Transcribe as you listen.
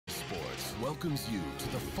welcomes you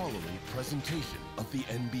to the following presentation of the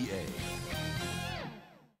NBA.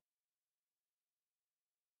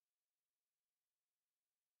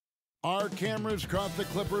 Our cameras caught the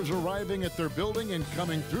Clippers arriving at their building and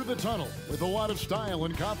coming through the tunnel with a lot of style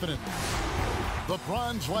and confidence. The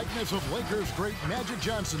bronze likeness of Lakers great Magic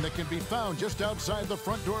Johnson that can be found just outside the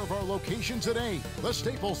front door of our location today, the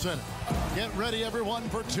Staples Center. Get ready, everyone,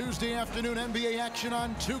 for Tuesday afternoon NBA action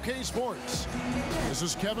on 2K Sports. This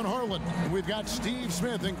is Kevin Harlan, and we've got Steve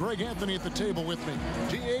Smith and Greg Anthony at the table with me.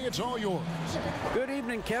 GA, it's all yours. Good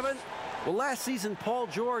evening, Kevin. Well, last season, Paul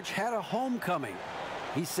George had a homecoming.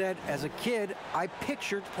 He said, as a kid, I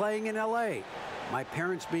pictured playing in LA. My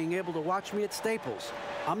parents being able to watch me at Staples.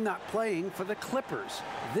 I'm not playing for the Clippers.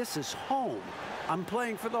 This is home. I'm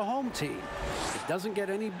playing for the home team. It doesn't get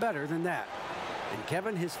any better than that. And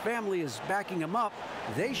Kevin, his family is backing him up.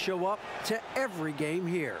 They show up to every game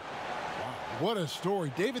here. Wow, what a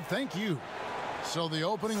story. David, thank you. So the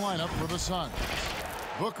opening lineup for the Suns.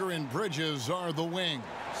 Booker and Bridges are the wings.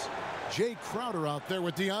 Jay Crowder out there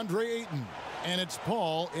with DeAndre Ayton. And it's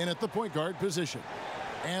Paul in at the point guard position.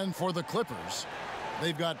 And for the Clippers,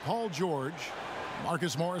 they've got Paul George.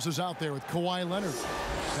 Marcus Morris is out there with Kawhi Leonard.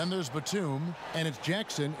 Then there's Batum, and it's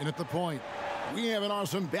Jackson in at the point. We have an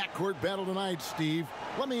awesome backcourt battle tonight, Steve.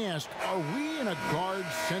 Let me ask, are we in a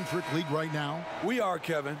guard-centric league right now? We are,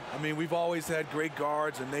 Kevin. I mean, we've always had great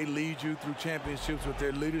guards, and they lead you through championships with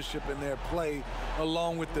their leadership and their play,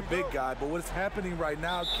 along with the big guy. But what's happening right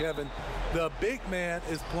now, Kevin, the big man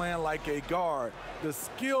is playing like a guard. The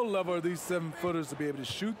skill level of these 7-footers to be able to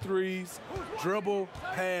shoot threes, dribble,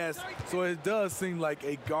 pass. So it does seem like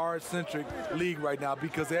a guard-centric league right now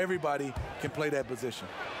because everybody can play that position.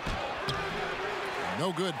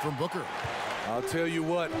 No good from Booker. I'll tell you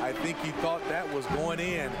what, I think he thought that was going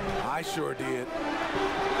in. I sure did.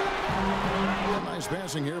 Nice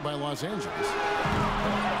passing here by Los Angeles.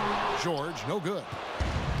 George, no good.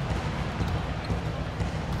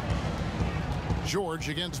 George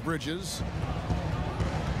against Bridges.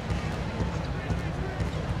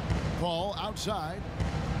 Paul outside.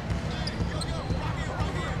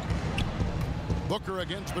 Booker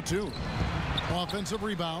against Batum. Offensive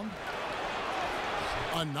rebound.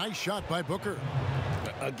 A nice shot by Booker.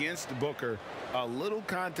 Against Booker, a little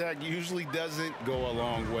contact usually doesn't go a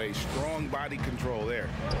long way. Strong body control there.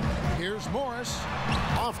 Here's Morris.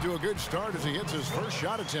 Off to a good start as he hits his first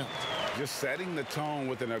shot attempt. Just setting the tone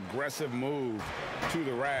with an aggressive move to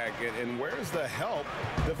the rack. And where's the help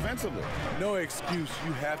defensively? No excuse.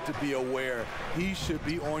 You have to be aware. He should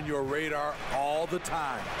be on your radar all the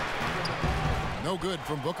time. No good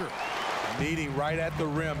from Booker. Meeting right at the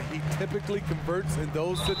rim. He typically converts in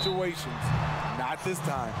those situations. Not this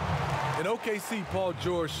time. In OKC, Paul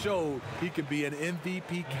George showed he could be an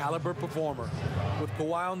MVP caliber performer. With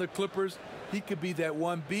Kawhi on the Clippers, he could be that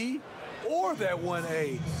 1B or that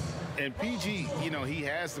 1A. And PG, you know, he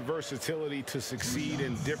has the versatility to succeed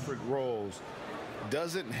in different roles.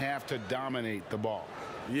 Doesn't have to dominate the ball.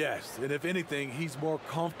 Yes, and if anything, he's more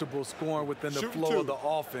comfortable scoring within the flow of the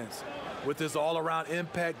offense. With his all-around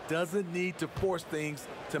impact, doesn't need to force things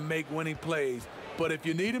to make winning plays. But if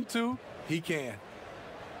you need him to, he can.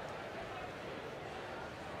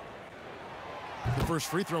 The first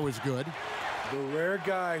free throw is good. The rare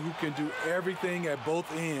guy who can do everything at both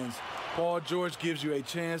ends. Paul George gives you a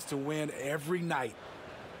chance to win every night.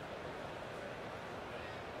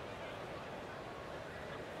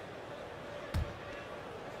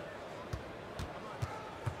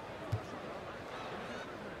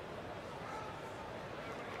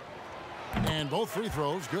 And both free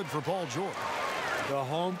throws good for Paul George. The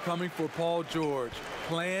homecoming for Paul George.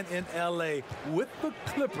 Playing in LA with the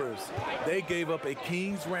Clippers. They gave up a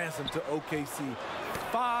king's ransom to OKC.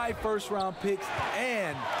 5 first-round picks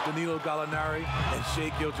and Danilo Gallinari and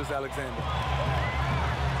Shai Gilgeous-Alexander.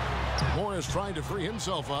 Morris trying to free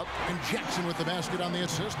himself up. And Jackson with the basket on the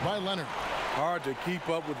assist by Leonard. Hard to keep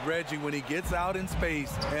up with Reggie when he gets out in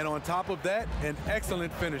space. And on top of that, an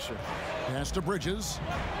excellent finisher. Pass to Bridges.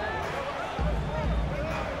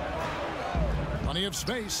 Plenty of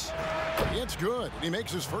space. It's good. He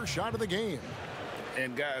makes his first shot of the game.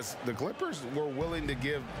 And guys, the Clippers were willing to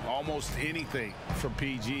give almost anything for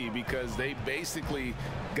PG because they basically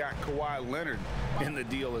got Kawhi Leonard in the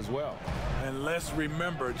deal as well. And let's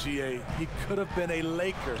remember, GA, he could have been a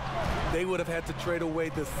Laker. They would have had to trade away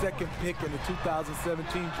the second pick in the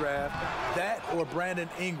 2017 draft. That or Brandon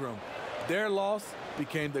Ingram. Their loss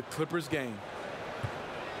became the Clippers' game.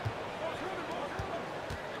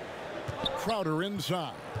 Crowder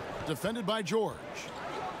inside. Defended by George.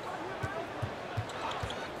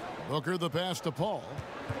 Booker the pass to Paul.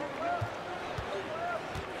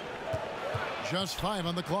 Just 5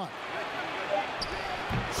 on the clock.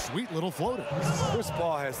 Sweet little floater. Chris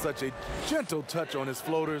Paul has such a gentle touch on his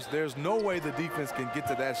floaters. There's no way the defense can get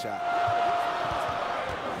to that shot.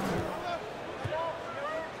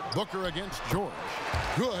 Booker against George.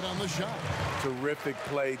 Good on the shot. Terrific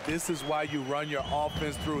play. This is why you run your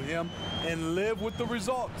offense through him and live with the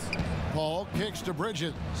results. Paul kicks to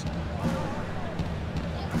Bridges.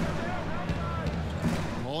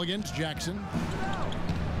 Paul against Jackson.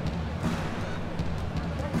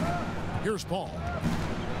 Here's Paul.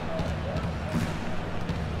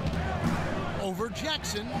 Over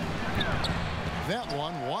Jackson. That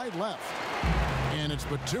one wide left. And it's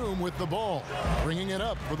Batum with the ball, bringing it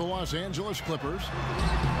up for the Los Angeles Clippers.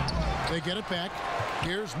 They get it back.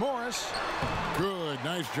 Here's Morris. Good,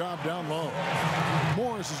 nice job down low.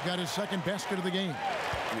 Morris has got his second basket of the game.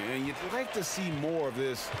 And you'd like to see more of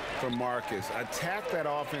this from Marcus. Attack that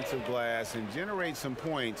offensive glass and generate some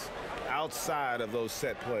points outside of those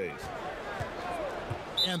set plays.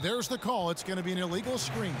 And there's the call. It's going to be an illegal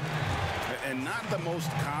screen. And not the most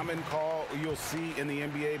common call you'll see in the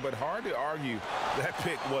NBA, but hard to argue that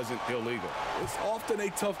pick wasn't illegal. It's often a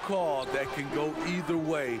tough call that can go either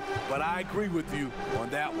way, but I agree with you on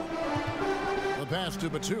that one. The pass to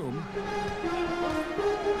Batum.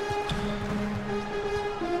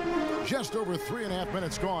 Just over 3.5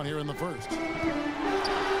 minutes gone here in the first.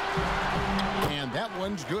 And that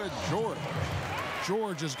one's good.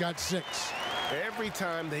 George has got 6. Every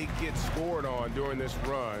time they get scored on during this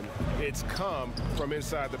run, it's come from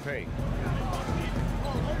inside the paint.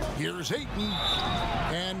 Here's Ayton.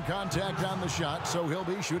 And contact on the shot, so he'll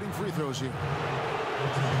be shooting free throws here.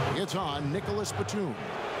 It's on Nicholas Batum.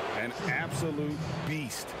 An absolute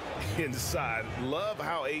beast inside. Love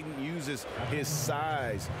how Ayton uses his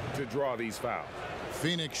size to draw these fouls.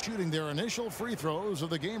 Phoenix shooting their initial free throws of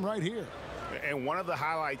the game right here. And one of the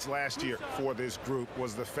highlights last year for this group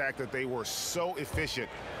was the fact that they were so efficient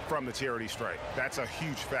from the charity stripe. That's a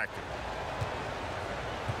huge factor.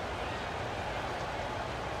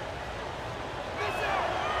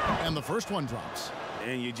 And the first one drops.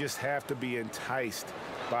 And you just have to be enticed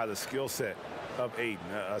by the skill set of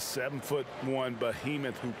Ayton, a 7'1"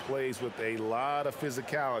 behemoth who plays with a lot of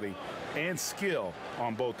physicality and skill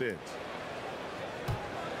on both ends.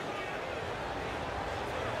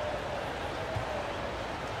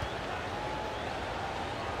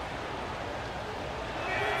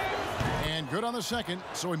 Good on the second,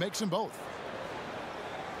 so he makes them both.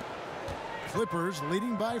 Clippers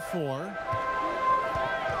leading by 4.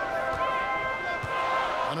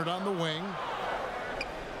 Leonard on the wing.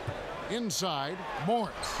 Inside,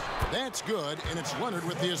 Morris. That's good, and it's Leonard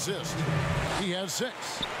with the assist. He has 6.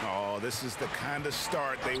 Oh, this is the kind of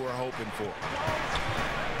start they were hoping for.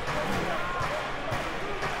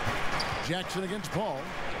 Jackson against Paul.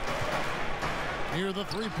 Near the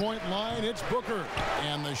three-point line, it's Booker.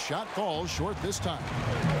 And the shot falls short this time.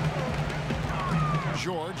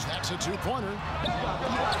 George, that's a 2-pointer.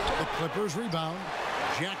 The Clippers rebound.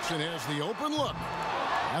 Jackson has the open look.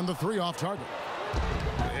 And the 3 off target.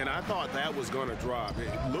 And I thought that was going to drop.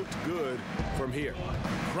 It looked good from here.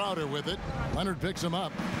 Crowder with it. Leonard picks him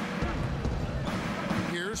up.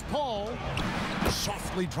 Here's Paul.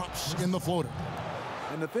 Softly drops in the floater.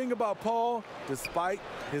 And the thing about Paul, despite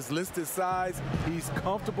his listed size, he's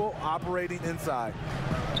comfortable operating inside.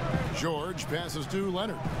 George passes to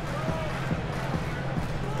Leonard.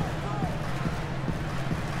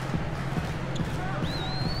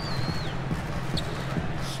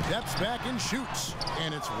 Steps back and shoots.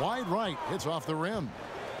 And it's wide right. It's off the rim.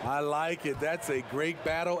 I like it. That's a great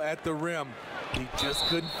battle at the rim. He just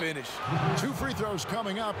couldn't finish. 2 free throws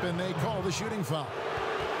coming up, and they call the shooting foul.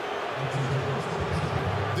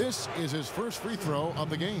 This is his first free throw of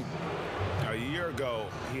the game. A year ago,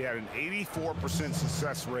 he had an 84%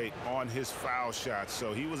 success rate on his foul shots,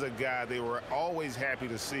 so he was a guy they were always happy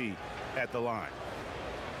to see at the line.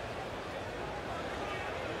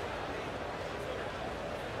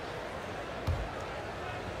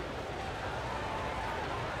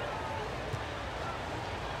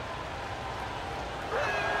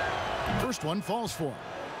 First one falls for him.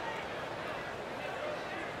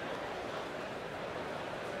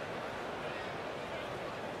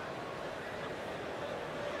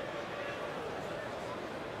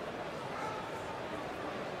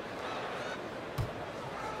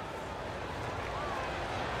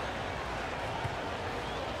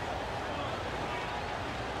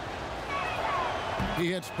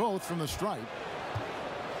 He hits both from the stripe.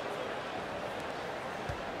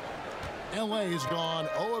 LA's gone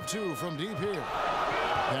 0 of 2 from deep here.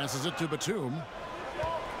 Passes it to Batum.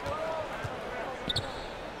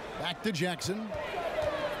 Back to Jackson.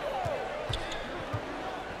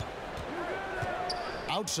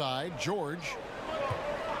 Outside, George.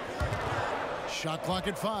 Shot clock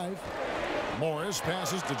at 5. Morris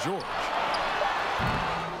passes to George.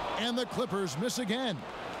 And the Clippers miss again.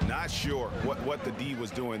 Not sure what the D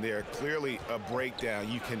was doing there. Clearly a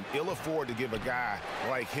breakdown. You can ill afford to give a guy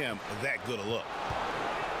like him that good a look.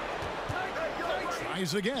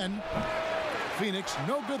 Tries again. Phoenix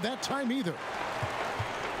no good that time either.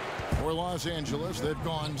 For Los Angeles, they've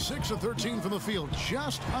gone 6 of 13 from the field,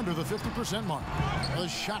 just under the 50% mark. A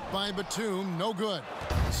shot by Batum, no good.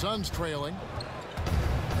 Suns trailing.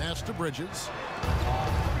 Pass to Bridges.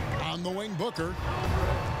 On the wing, Booker.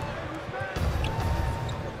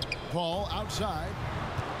 Paul outside.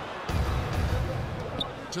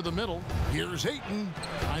 To the middle. Here's Ayton.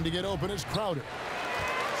 Trying to get open is Crowder.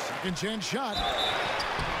 Second chance shot.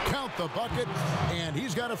 Count the bucket. And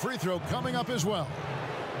he's got a free throw coming up as well.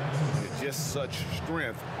 Just such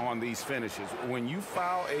strength on these finishes. When you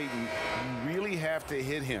foul Ayton, you really have to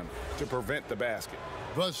hit him to prevent the basket.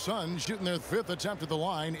 The Suns shooting their 5th attempt at the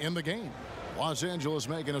line in the game. Los Angeles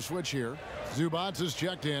making a switch here. Zubats is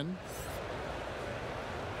checked in.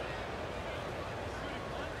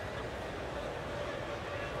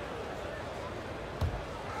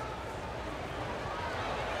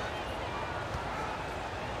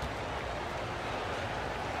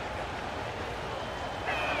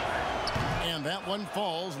 And that one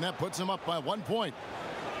falls, and that puts him up by 1 point.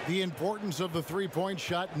 The importance of the three-point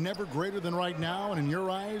shot never greater than right now, and in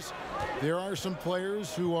your eyes, there are some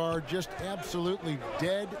players who are just absolutely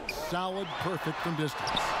dead, solid, perfect from distance.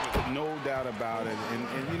 No doubt about it.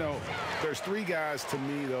 And you know, there's 3 guys to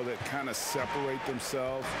me, though, that kind of separate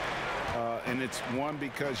themselves. And it's one,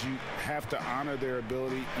 because you have to honor their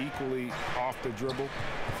ability equally off the dribble,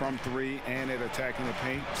 from 3, and at attacking the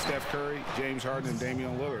paint. Steph Curry, James Harden, and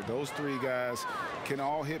Damian Lillard. Those 3 guys can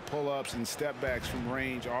all hit pull-ups and step backs from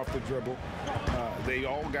range off the dribble. They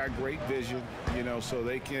all got great vision, you know, so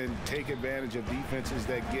they can take advantage of defenses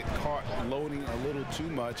that get caught loading a little too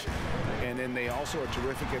much. And then they also are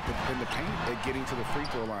terrific in the paint at getting to the free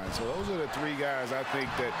throw line. So those are the 3 guys I think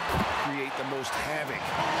that create the most havoc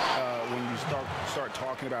when you start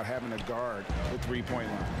talking about having a guard the three-point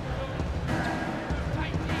line.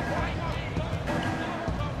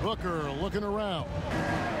 Booker looking around.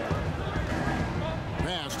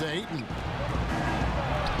 Pass to Ayton.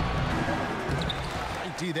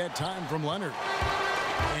 IT that time from Leonard.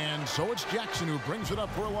 And so it's Jackson who brings it up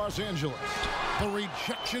for Los Angeles. The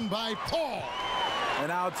rejection by Paul.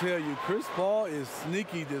 And I'll tell you, Chris Paul is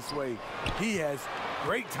sneaky this way. He has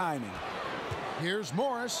great timing. Here's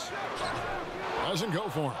Morris. Doesn't go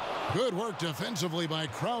for him. Good work defensively by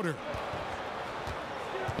Crowder.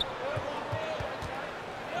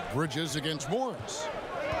 Bridges against Morris.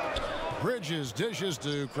 Bridges dishes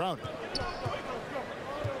to Crowder.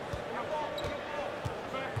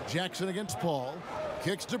 Jackson against Paul.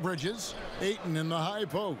 Kicks to Bridges. Ayton in the high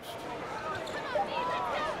post.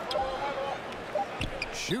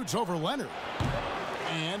 Shoots over Leonard.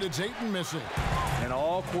 And it's Ayton missing. And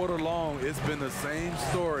all quarter long, it's been the same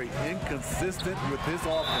story. Inconsistent with his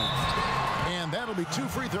offense. And that'll be 2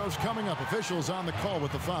 free throws coming up. Officials on the call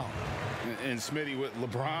with the foul. And Smitty, with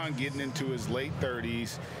LeBron getting into his late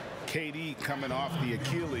 30s, KD coming off the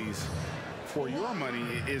Achilles, for your money,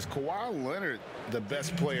 is Kawhi Leonard the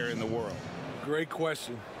best player in the world? Great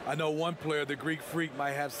question. I know one player, the Greek Freak,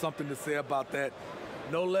 might have something to say about that.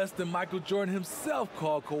 No less than Michael Jordan himself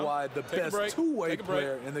called Kawhi the best two-way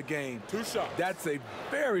player in the game. 2 shots. That's a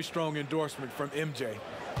very strong endorsement from MJ.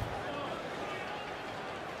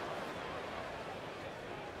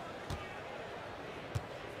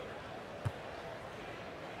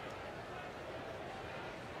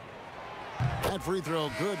 That free throw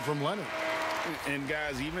good from Leonard. And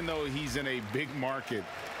guys, even though he's in a big market,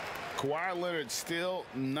 Kawhi Leonard still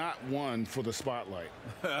not one for the spotlight.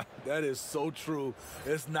 That is so true.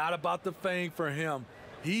 It's not about the fame for him.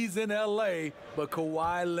 He's in L.A., but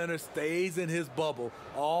Kawhi Leonard stays in his bubble.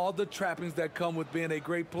 All the trappings that come with being a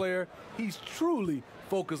great player, he's truly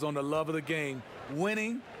focused on the love of the game,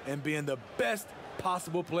 winning and being the best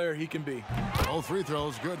possible player he can be. Both free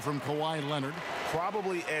throws good from Kawhi Leonard.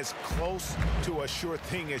 Probably as close to a sure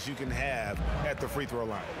thing as you can have at the free throw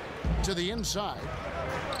line. To the inside.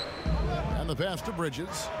 And the pass to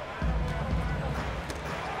Bridges.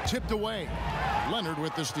 Tipped away. Leonard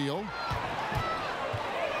with the steal.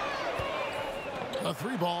 A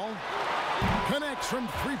 3-ball. Connects from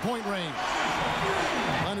 3-point range.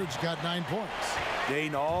 Leonard's got 9 points.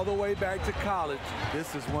 Dating all the way back to college,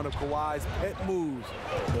 this is one of Kawhi's pet moves,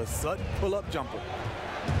 the Sutton pull-up jumper.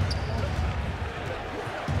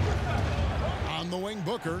 On the wing,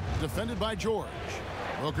 Booker, defended by George.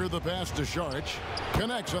 Booker the pass to Saric.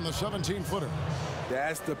 Connects on the 17-footer.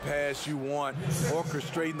 That's the pass you want.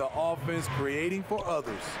 Orchestrating the offense, creating for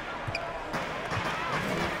others.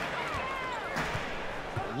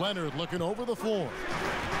 Leonard looking over the floor.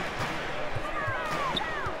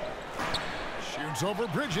 Shoots over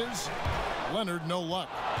Bridges. Leonard, no luck.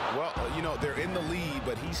 Well, you know, they're in the lead,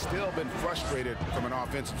 but he's still been frustrated from an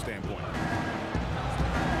offensive standpoint.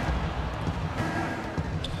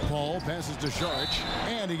 Paul passes to Saric,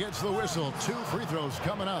 and he gets the whistle. 2 free throws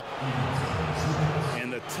coming up.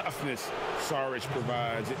 And the toughness Saric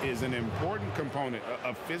provides is an important component.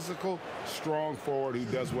 A physical, strong forward who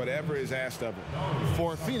does whatever is asked of him.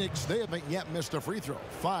 For Phoenix, they haven't yet missed a free throw.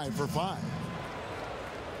 5 for 5.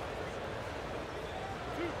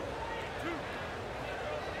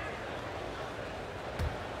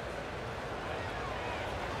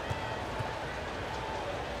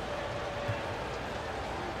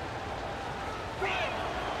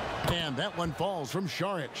 And that one falls from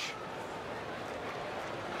Saric.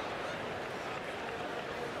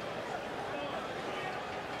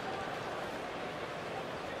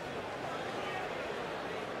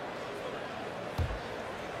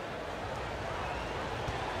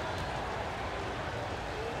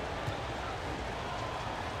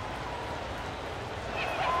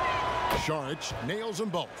 Saric nails them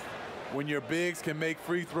both. When your bigs can make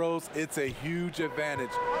free throws, it's a huge advantage.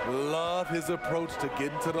 Love his approach to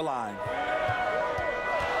getting to the line.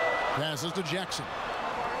 Passes to Jackson.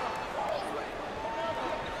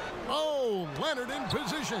 Oh, Leonard in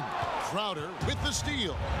position. Crowder with the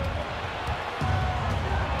steal.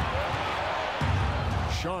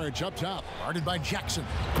 Saric up top, guarded by Jackson.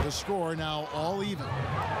 The score now all even.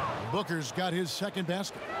 Booker's got his second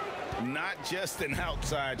basket. Not just an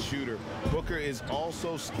outside shooter. Booker is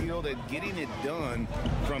also skilled at getting it done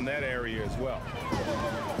from that area as well.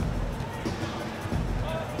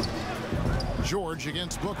 George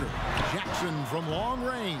against Booker. Jackson from long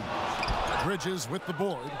range. Bridges with the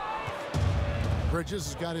board. Bridges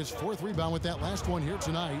has got his 4th rebound with that last one here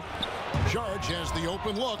tonight. George has the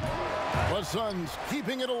open look. The Suns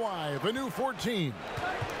keeping it alive. A new 14.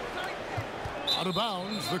 Out of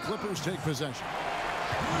bounds, the Clippers take possession.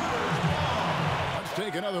 Let's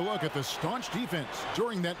take another look at the staunch defense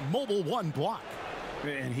during that mobile 1 block.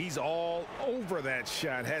 And he's all over that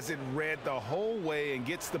shot, has it read the whole way and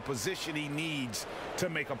gets the position he needs to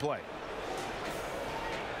make a play.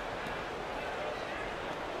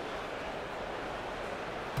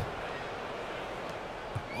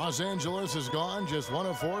 Los Angeles has gone just 1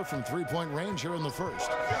 of 4 from 3-point range here in the first.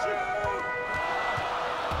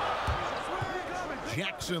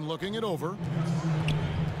 Jackson looking it over.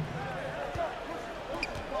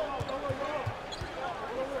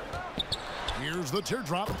 Here's the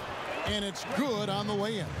teardrop, and it's good on the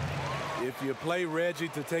way in. If you play Reggie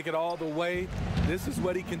to take it all the way, this is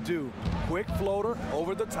what he can do. Quick floater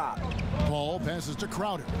over the top. Paul passes to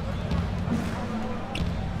Crowder.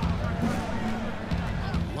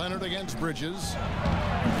 Leonard against Bridges.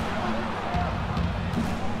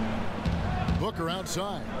 Booker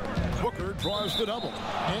outside. Booker draws the double.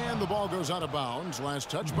 And the ball goes out of bounds. Last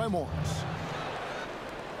touch by Morris.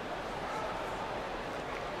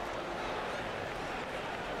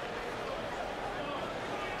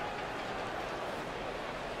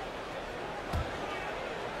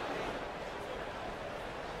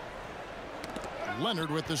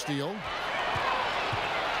 Leonard with the steal.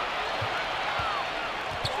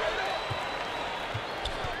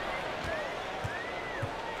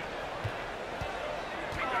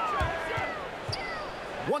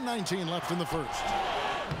 .119 left in the first.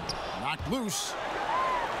 Knocked loose.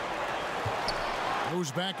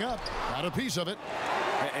 Moves back up. Got a piece of it.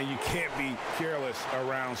 And you can't be careless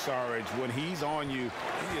around Saric. When he's on you,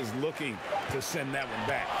 he is looking to send that one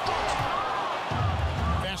back.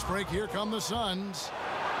 Fast break. Here come the Suns.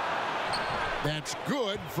 That's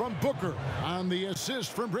good from Booker on the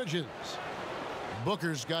assist from Bridges.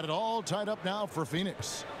 Booker's got it all tied up now for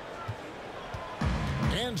Phoenix.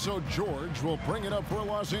 And so George will bring it up for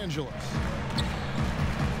Los Angeles.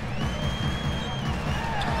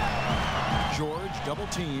 George double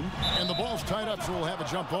team, and the ball's tied up, so we'll have a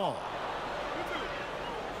jump ball.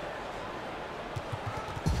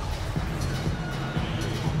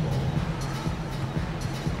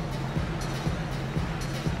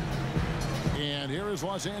 And here is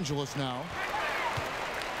Los Angeles now.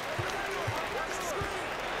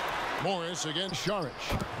 Morris against Saric.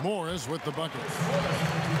 Morris with the bucket.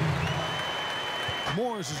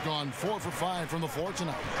 Morris has gone 4 for 5 from the floor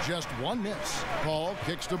tonight. Just 1 miss. Paul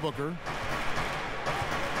kicks to Booker.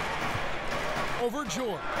 Over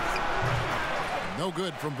George. No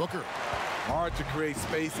good from Booker. Hard to create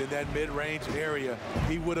space in that mid-range area.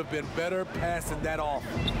 He would have been better passing that off.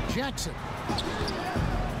 Jackson.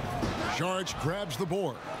 Saric grabs the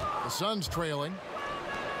board. The Suns trailing.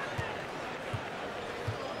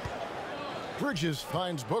 Bridges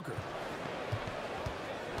finds Booker.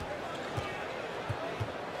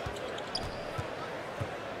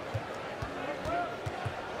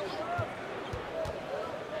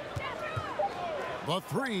 The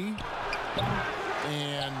three.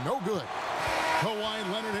 And no good.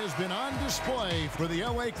 Kawhi Leonard has been on display for the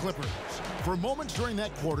LA Clippers. For moments during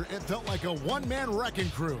that quarter, it felt like a one-man wrecking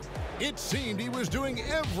crew. It seemed he was doing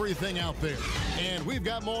everything out there. And we've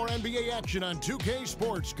got more NBA action on 2K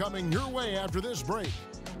Sports coming your way after this break.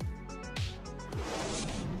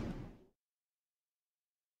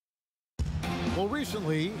 Well,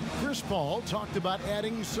 recently, Chris Paul talked about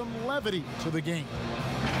adding some levity to the game.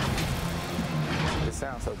 It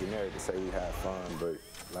sounds so generic to say we have fun, but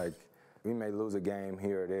like we may lose a game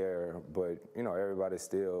here or there, but you know everybody's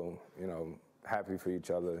still happy for each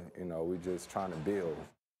other. We're just trying to build.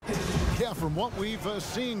 Yeah, from what we've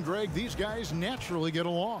seen, Greg, these guys naturally get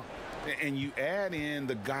along. And you add in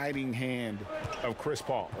the guiding hand of Chris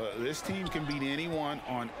Paul. This team can beat anyone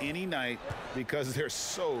on any night because they're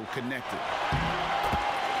so connected.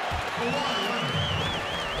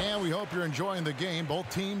 And we hope you're enjoying the game. Both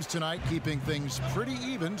teams tonight keeping things pretty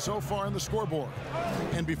even so far on the scoreboard.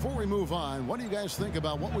 And before we move on, what do you guys think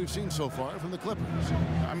about what we've seen so far from the Clippers?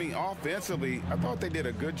 I mean, offensively, I thought they did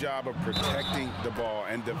a good job of protecting the ball.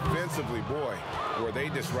 And defensively, boy, were they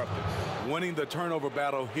disruptive. Winning the turnover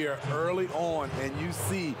battle here early on, and you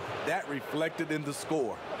see that reflected in the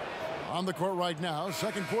score. On the court right now,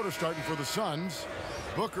 second quarter starting for the Suns.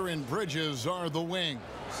 Booker and Bridges are the wings.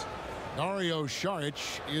 Dario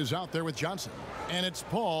Saric is out there with Johnson. And it's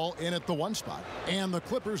Paul in at the one spot. And the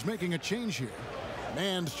Clippers making a change here.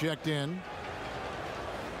 Mann's checked in.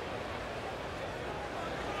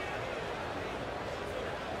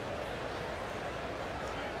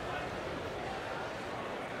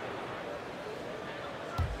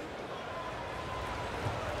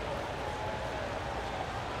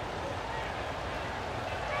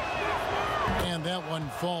 And that one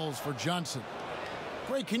falls for Johnson.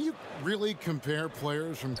 Greg, can you really compare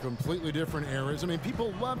players from completely different eras? I mean,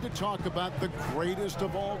 people love to talk about the greatest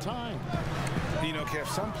of all time. You know, Kev,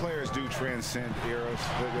 some players do transcend eras.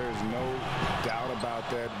 There's no doubt about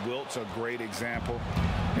that. Wilt's a great example,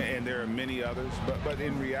 and there are many others. But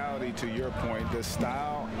in reality, to your point, the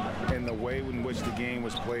style and the way in which the game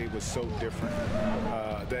was played was so different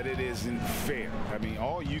that it isn't fair. I mean,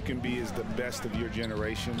 all you can be is the best of your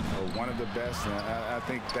generation, or one of the best, and I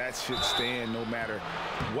think that should stand no matter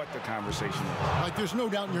what the conversation is. Like, there's no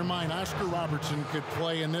doubt in your mind Oscar Robertson could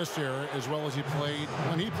play in this era as well as he played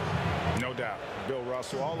when he played. No doubt. Bill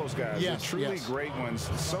Russell, all those guys, yes, the truly great ones.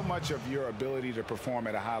 So much of your ability to perform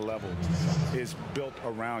at a high level is built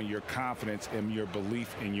around your confidence and your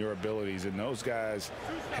belief in your abilities, and those guys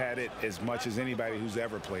had it as much as anybody who's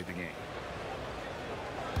ever played the game.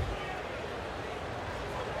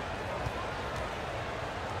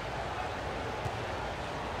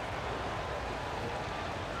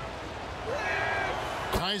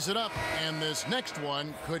 Ties it up, and this next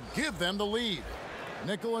one could give them the lead.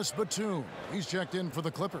 Nicholas Batum, he's checked in for the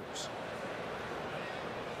Clippers.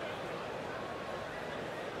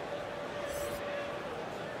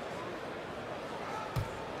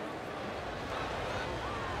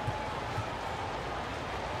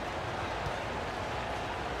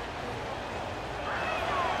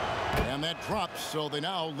 And that drops, so they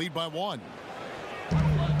now lead by one.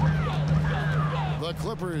 The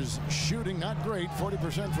Clippers shooting not great,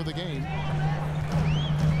 40% for the game.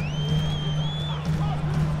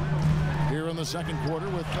 Here in the second quarter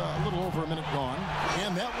with a little over a minute gone.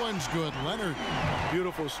 And that one's good. Leonard.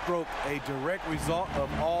 Beautiful stroke, a direct result of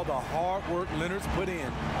all the hard work Leonard's put in.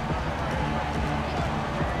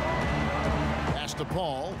 Pass to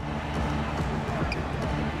Paul.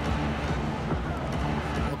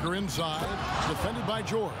 Booker inside, defended by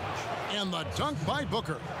George. And the dunk by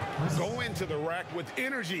Booker. Go into the rack with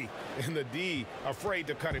energy, and the D afraid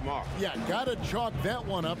to cut him off. Yeah, gotta chalk that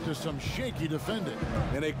one up to some shaky defending.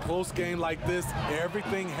 In a close game like this,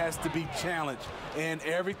 everything has to be challenged, and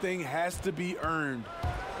everything has to be earned.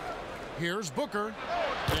 Here's Booker.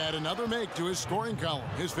 Add another make to his scoring column.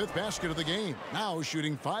 His fifth basket of the game. Now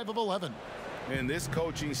shooting 5 of 11. And this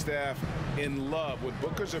coaching staff in love with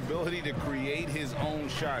Booker's ability to create his own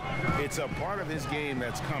shot. It's a part of his game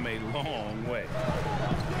that's come a long way.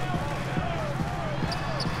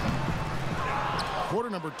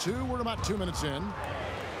 Quarter number 2, we're about 2 minutes in.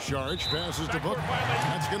 Sharch passes to Booker.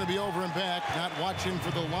 That's going to be over and back. Not watching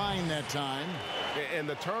for the line that time. And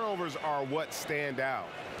the turnovers are what stand out.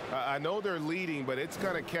 I know they're leading, but it's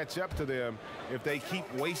going to catch up to them if they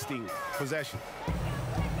keep wasting possession.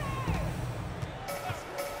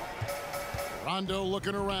 Rondo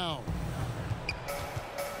looking around.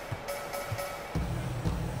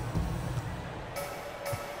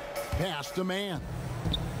 Pass to man.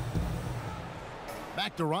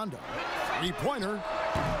 Back to Rondo. Three-pointer.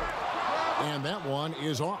 And that one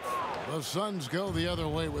is off. The Suns go the other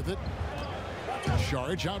way with it.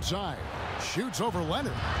 Sharch outside. Shoots over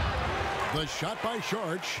Leonard. The shot by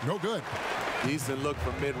Sharch, no good. Decent look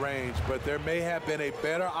from mid-range, but there may have been a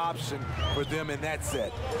better option for them in that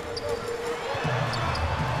set.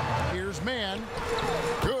 Here's man.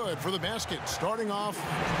 Good for the basket. Starting off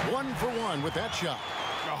 1 for 1 with that shot.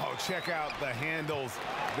 Oh, check out the handles.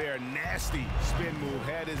 Their nasty spin move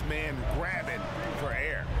had his man grabbing for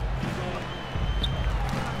air.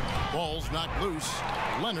 Ball's knocked loose.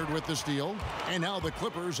 Leonard with the steal. And now the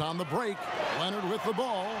Clippers on the break. Leonard with the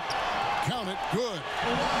ball. Count it. Good.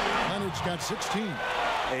 Leonard's got 16.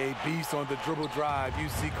 A beast on the dribble drive. You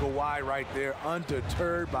see Kawhi right there,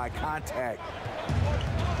 undeterred by contact.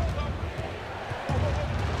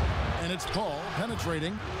 And it's Paul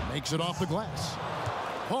penetrating. Makes it off the glass.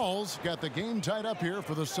 Paul's got the game tied up here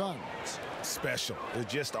for the Suns. Special. There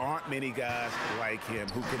just aren't many guys like him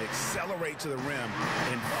who can accelerate to the rim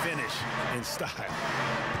and finish in style.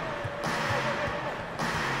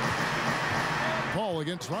 Paul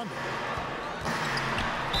against Rondo.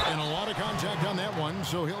 And a lot of contact on that one,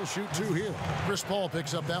 so he'll shoot 2 here. Chris Paul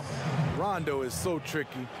picks up that one. Rondo is so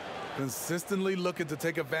tricky. Consistently looking to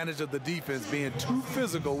take advantage of the defense being too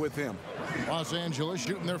physical with him. Los Angeles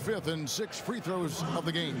shooting their 5th and 6th free throws of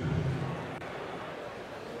the game.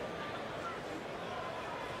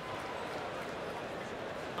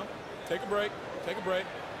 Take a break. Take a break.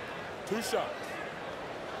 2 shots.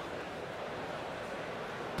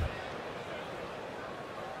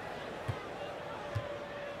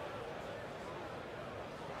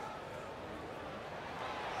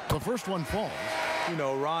 The first one falls. You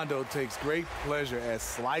know, Rondo takes great pleasure at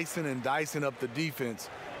slicing and dicing up the defense.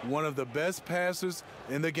 One of the best passers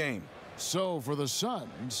in the game. So for the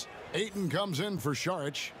Suns, Ayton comes in for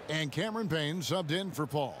Sharch, and Cameron Payne subbed in for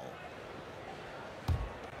Paul.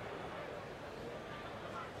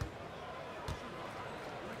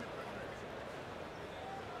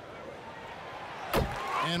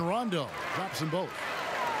 And Rondo drops them both.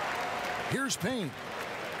 Here's Payne.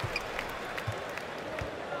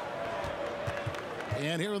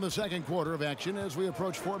 And here in the second quarter of action as we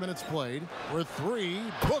approach 4 minutes played. With 3,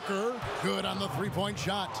 Booker good on the three-point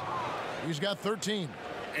shot. He's got 13.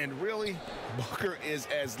 And really, Booker is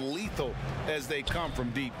as lethal as they come from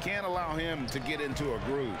deep. Can't allow him to get into a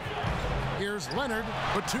groove. Here's Leonard.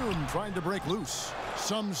 Batum trying to break loose.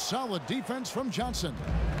 Some solid defense from Johnson.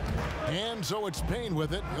 And so it's Payne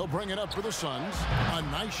with it. He'll bring it up for the Suns. A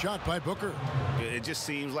nice shot by Booker. It just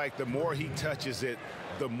seems like the more he touches it,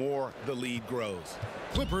 the more the lead grows.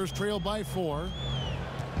 Clippers trail by 4.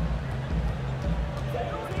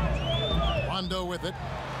 Rondo with it.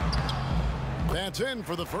 That's in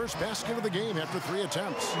for the first basket of the game after 3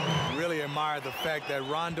 attempts. Really admire the fact that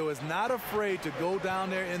Rondo is not afraid to go down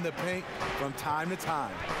there in the paint from time to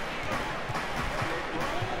time.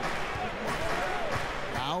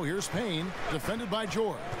 Now here's Payne, defended by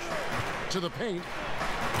George. To the paint,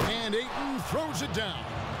 and Ayton throws it down.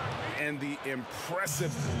 And the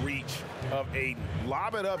impressive reach of Ayton.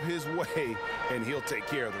 Lob it up his way, and he'll take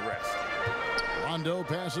care of the rest. Rondo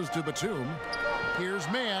passes to Batum. Here's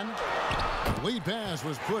Man. The lead pass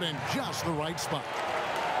was put in just the right spot.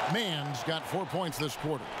 Man's got 4 points this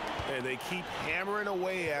quarter. And they keep hammering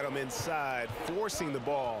away at him inside, forcing the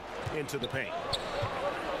ball into the paint.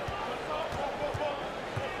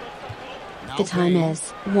 The time is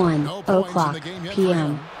 1 o'clock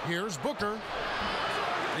p.m. Here's Booker.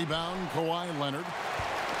 Rebound, Kawhi Leonard.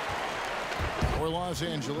 For Los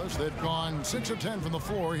Angeles, they've gone 6 of 10 from the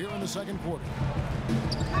floor here in the second quarter.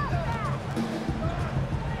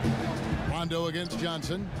 Rondo against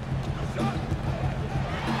Johnson.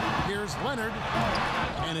 Here's Leonard.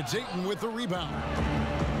 And it's Ayton with the rebound.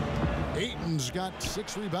 Ayton's got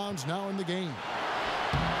 6 rebounds now in the game.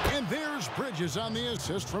 And there's Bridges on the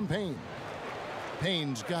assist from Payne.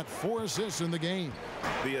 Payne's got 4 assists in the game.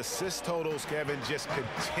 The assist totals, Kevin, just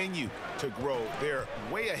continue to grow. They're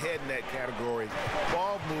way ahead in that category.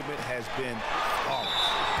 Ball movement has been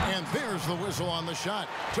flawless. And there's the whistle on the shot.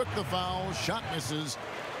 Took the foul, shot misses.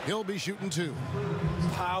 He'll be shooting 2.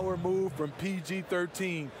 Power move from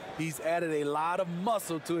PG-13. He's added a lot of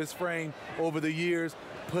muscle to his frame over the years.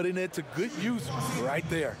 putting it to good use right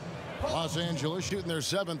there. Los Angeles shooting their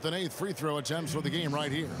 7th and 8th free throw attempts for the game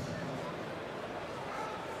right here.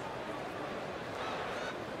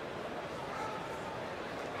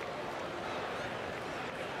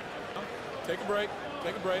 Take a break.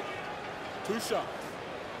 Take a break. 2 shots.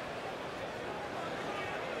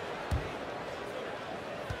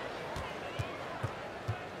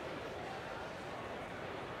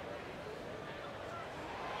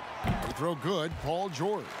 Throw good, Paul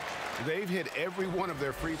George. They've hit every one of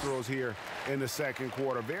their free throws here in the second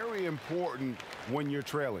quarter. Very important when you're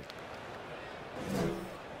trailing.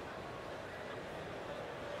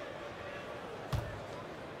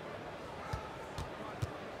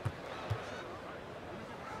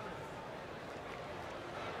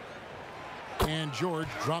 And George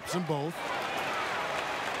drops them both.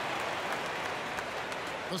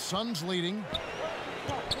 The Suns leading.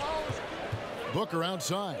 Booker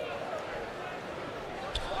outside.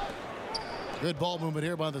 Good ball movement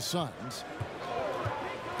here by the Suns.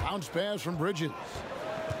 Bounce pass from Bridges.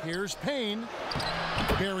 Here's Payne.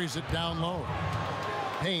 Buries it down low.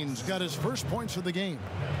 Payne's got his first points of the game.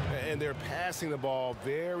 And they're passing the ball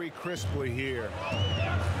very crisply here.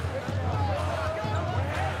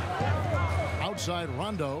 Outside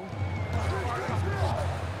Rondo.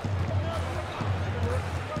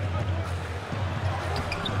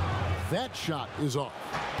 That shot is off.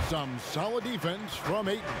 Some solid defense from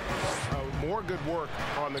Ayton. More good work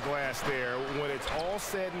on the glass there. When it's all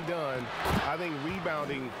said and done, I think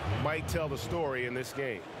rebounding might tell the story in this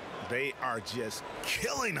game. They are just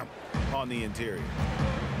killing them on the interior.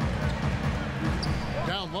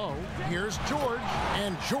 Down low, here's George,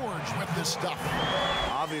 and George with the stuff.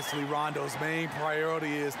 Obviously, Rondo's main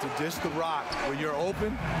priority is to dish the rock. When you're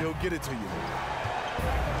open, he'll get it to you.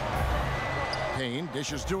 Payne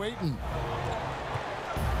dishes to Ayton.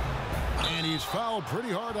 And he's fouled pretty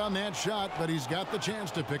hard on that shot, but he's got the chance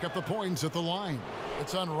to pick up the points at the line.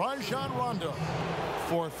 It's on Rajon Rondo.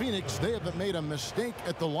 For Phoenix, they haven't made a mistake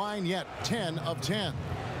at the line yet. 10 of 10.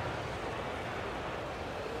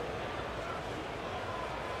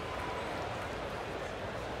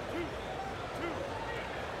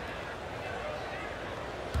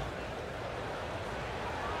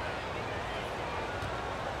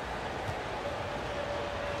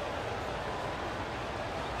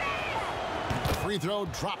 Free throw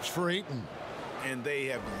drops for Ayton. And they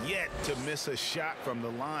have yet to miss a shot from the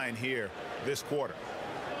line here this quarter.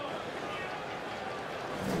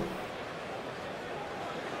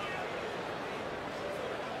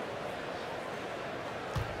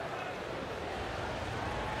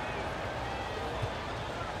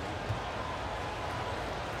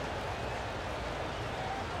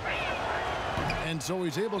 And so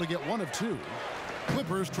he's able to get 1 of 2.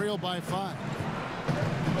 Clippers trail by 5.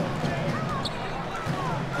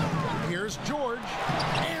 Here's George,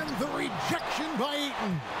 and the rejection by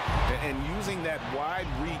Ayton. And using that wide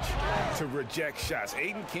reach to reject shots.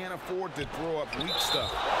 Ayton can't afford to throw up weak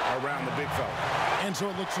stuff around the big fella. And so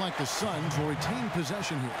it looks like the Suns will retain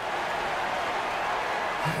possession here.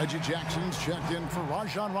 Reggie Jackson's checked in for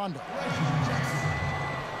Rajon Rondo.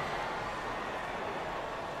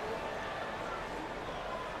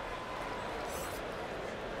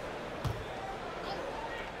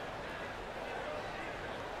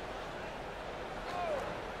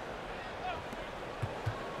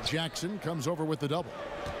 Jackson comes over with the double.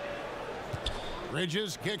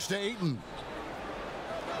 Bridges kicks to Ayton.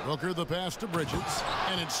 Booker the pass to Bridges,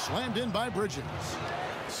 and it's slammed in by Bridges.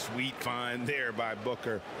 Sweet find there by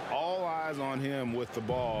Booker. All eyes on him with the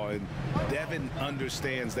ball, and Devin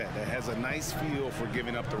understands that. That has a nice feel for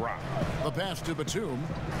giving up the rock. The pass to Batum.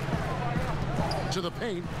 To the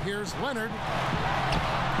paint. Here's Leonard.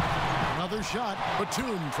 Another shot.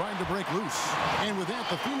 Batum trying to break loose. And with that,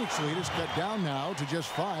 the Phoenix lead is cut down now to just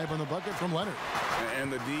 5 on the bucket from Leonard.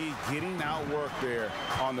 And the D getting outworked there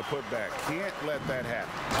on the putback. Can't let that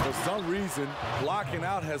happen. For some reason, blocking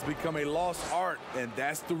out has become a lost art, and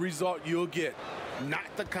that's the result you'll get.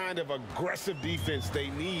 Not the kind of aggressive defense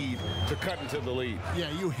they need to cut into the lead.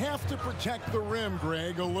 Yeah, you have to protect the rim,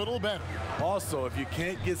 Greg, a little better. Also, if you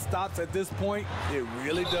can't get stops at this point, it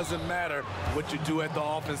really doesn't matter what you do at the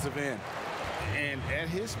offensive end. And at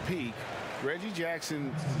his peak, Reggie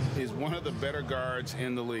Jackson is one of the better guards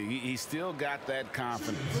in the league. He's still got that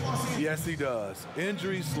confidence. Yes, he does.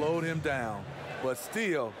 Injury slowed him down, but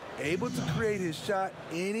still able to create his shot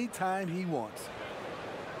anytime he wants.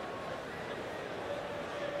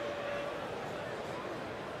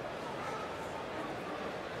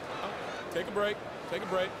 Take a break. Take a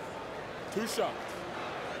break. 2 shots.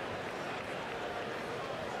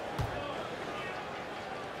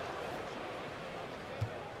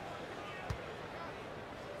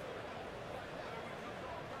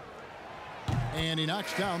 And he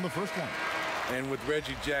knocks down the first one. And with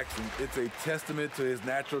Reggie Jackson, it's a testament to his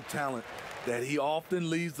natural talent that he often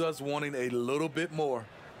leaves us wanting a little bit more.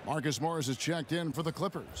 Marcus Morris is checked in for the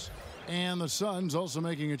Clippers. And the Suns also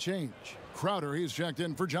making a change. Crowder, he's checked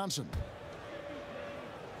in for Johnson.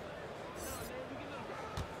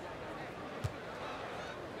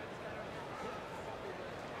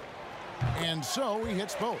 And so he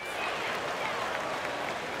hits both.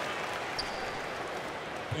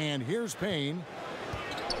 And here's Payne.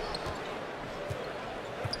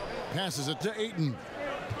 Passes it to Ayton.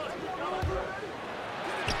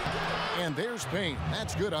 And there's Payne.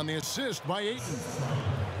 That's good on the assist by Ayton.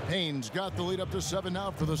 Payne's got the lead up to 7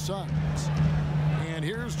 now for the Suns. And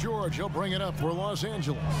here's George. He'll bring it up for Los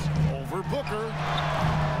Angeles. Over Booker.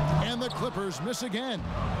 And the Clippers miss again.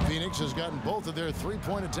 Phoenix has gotten both of their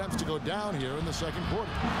three-point attempts to go down here in the second quarter.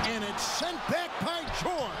 And it's sent back by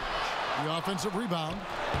George. The offensive rebound.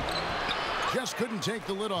 Just couldn't take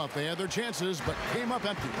the lid off. They had their chances, but came up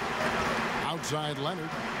empty. Outside Leonard.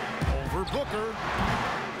 Over Booker.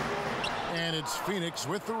 And it's Phoenix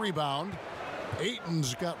with the rebound.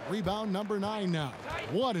 Ayton's got rebound number 9 now.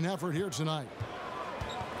 What an effort here tonight.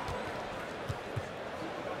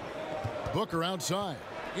 Booker outside.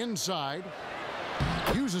 Inside.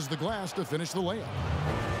 Uses the glass to finish the layup.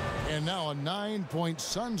 And now a 9-point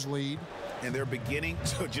Suns lead. And they're beginning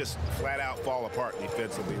to just flat out fall apart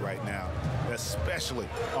defensively right now, especially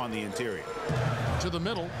on the interior. To the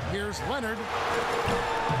middle. Here's Leonard.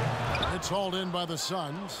 It's hauled in by the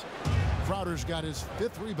Suns. Crowder's got his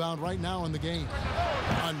 5th rebound right now in the game.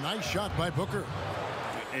 A nice shot by Booker.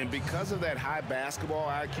 And because of that high basketball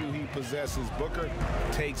IQ he possesses, Booker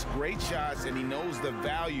takes great shots and he knows the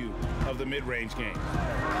value of the mid-range game.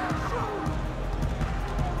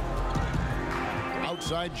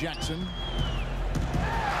 Outside Jackson.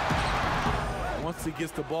 Once he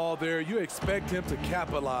gets the ball there, you expect him to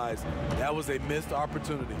capitalize. That was a missed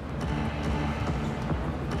opportunity.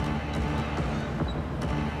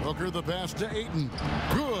 Booker the pass to Ayton.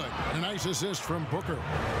 Good. A nice assist from Booker.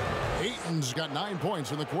 Ayton's got 9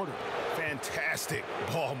 points in the quarter. Fantastic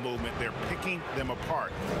ball movement. They're picking them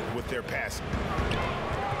apart with their passing.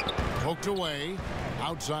 Poked away.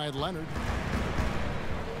 Outside Leonard.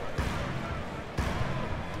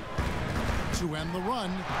 To end the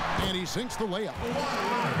run, and he sinks the layup.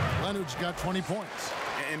 Leonard's got 20 points.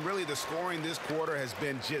 And really the scoring this quarter has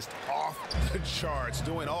been just off the charts,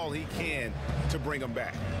 doing all he can to bring them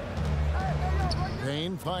back.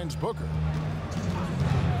 Payne finds Booker.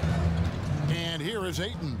 And here is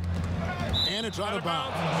Ayton. And it's out of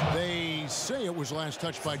bounds. They say it was last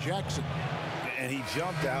touched by Jackson. And he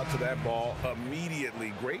jumped out to that ball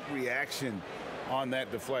immediately. Great reaction on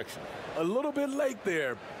that deflection. A little bit late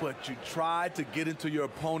there, but you tried to get into your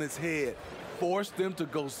opponent's head. Force them to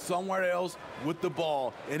go somewhere else with the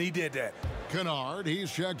ball, and he did that. Kennard,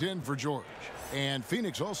 he's checked in for George. And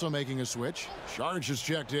Phoenix also making a switch. Sharge is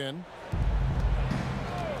checked in.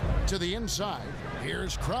 To the inside.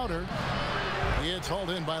 Here's Crowder. It's hauled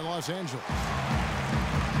in by Los Angeles.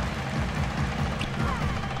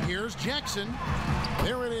 Here's Jackson.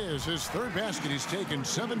 There it is, his 3rd basket. He's taken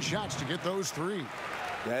 7 shots to get those 3.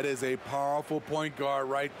 That is a powerful point guard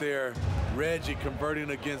right there. Reggie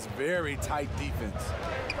converting against very tight defense.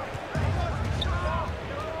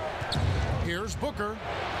 Here's Booker.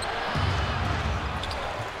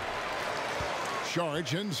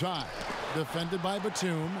 Sharge inside. Defended by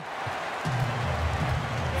Batum.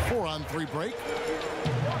 4-on-3 break.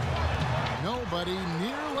 Nobody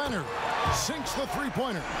near Leonard. Sinks the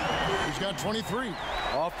three-pointer. He's got 23.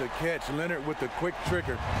 Off the catch, Leonard with the quick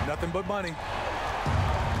trigger. Nothing but money.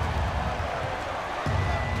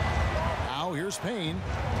 Now here's Payne.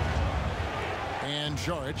 And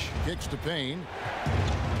Sharge kicks to Payne.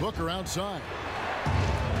 Booker outside.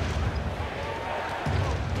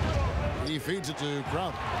 He feeds it to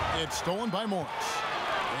Crowder. It's stolen by Morris.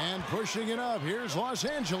 And pushing it up, here's Los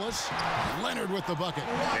Angeles. Leonard with the bucket.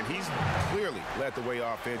 And he's clearly led the way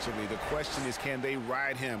offensively. The question is, can they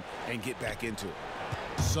ride him and get back into it?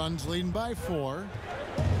 Suns leading by 4.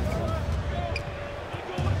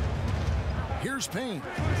 Here's Payne.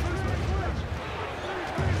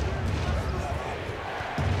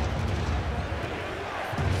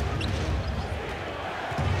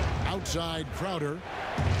 Outside Crowder.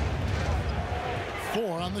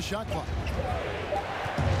 4 on the shot clock.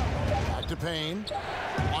 Back to Payne.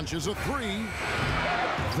 Launches a 3.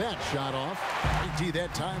 That shot off. Empty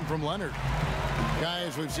that time from Leonard.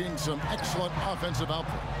 Guys, we've seen some excellent offensive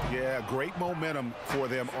output. Yeah, great momentum for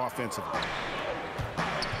them offensively.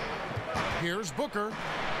 Here's Booker.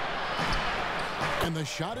 And the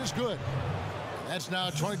shot is good. That's now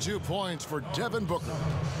 22 points for Devin Booker.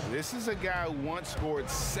 This is a guy who once scored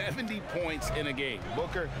 70 points in a game.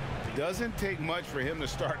 Booker, doesn't take much for him to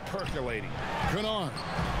start percolating. Kennard.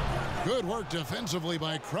 Good work defensively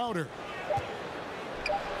by Crowder.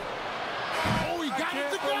 Oh, he got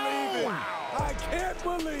it to go! Wow. I can't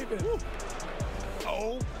believe it.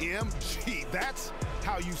 OMG, that's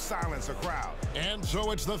how you silence a crowd. And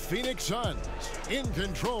so it's the Phoenix Suns in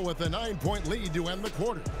control with a 9-point lead to end the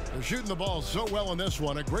quarter. They're shooting the ball so well in this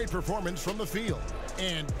one. A great performance from the field.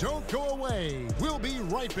 And don't go away. We'll be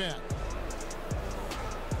right back.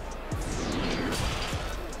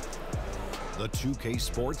 The 2K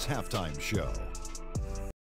Sports Halftime Show.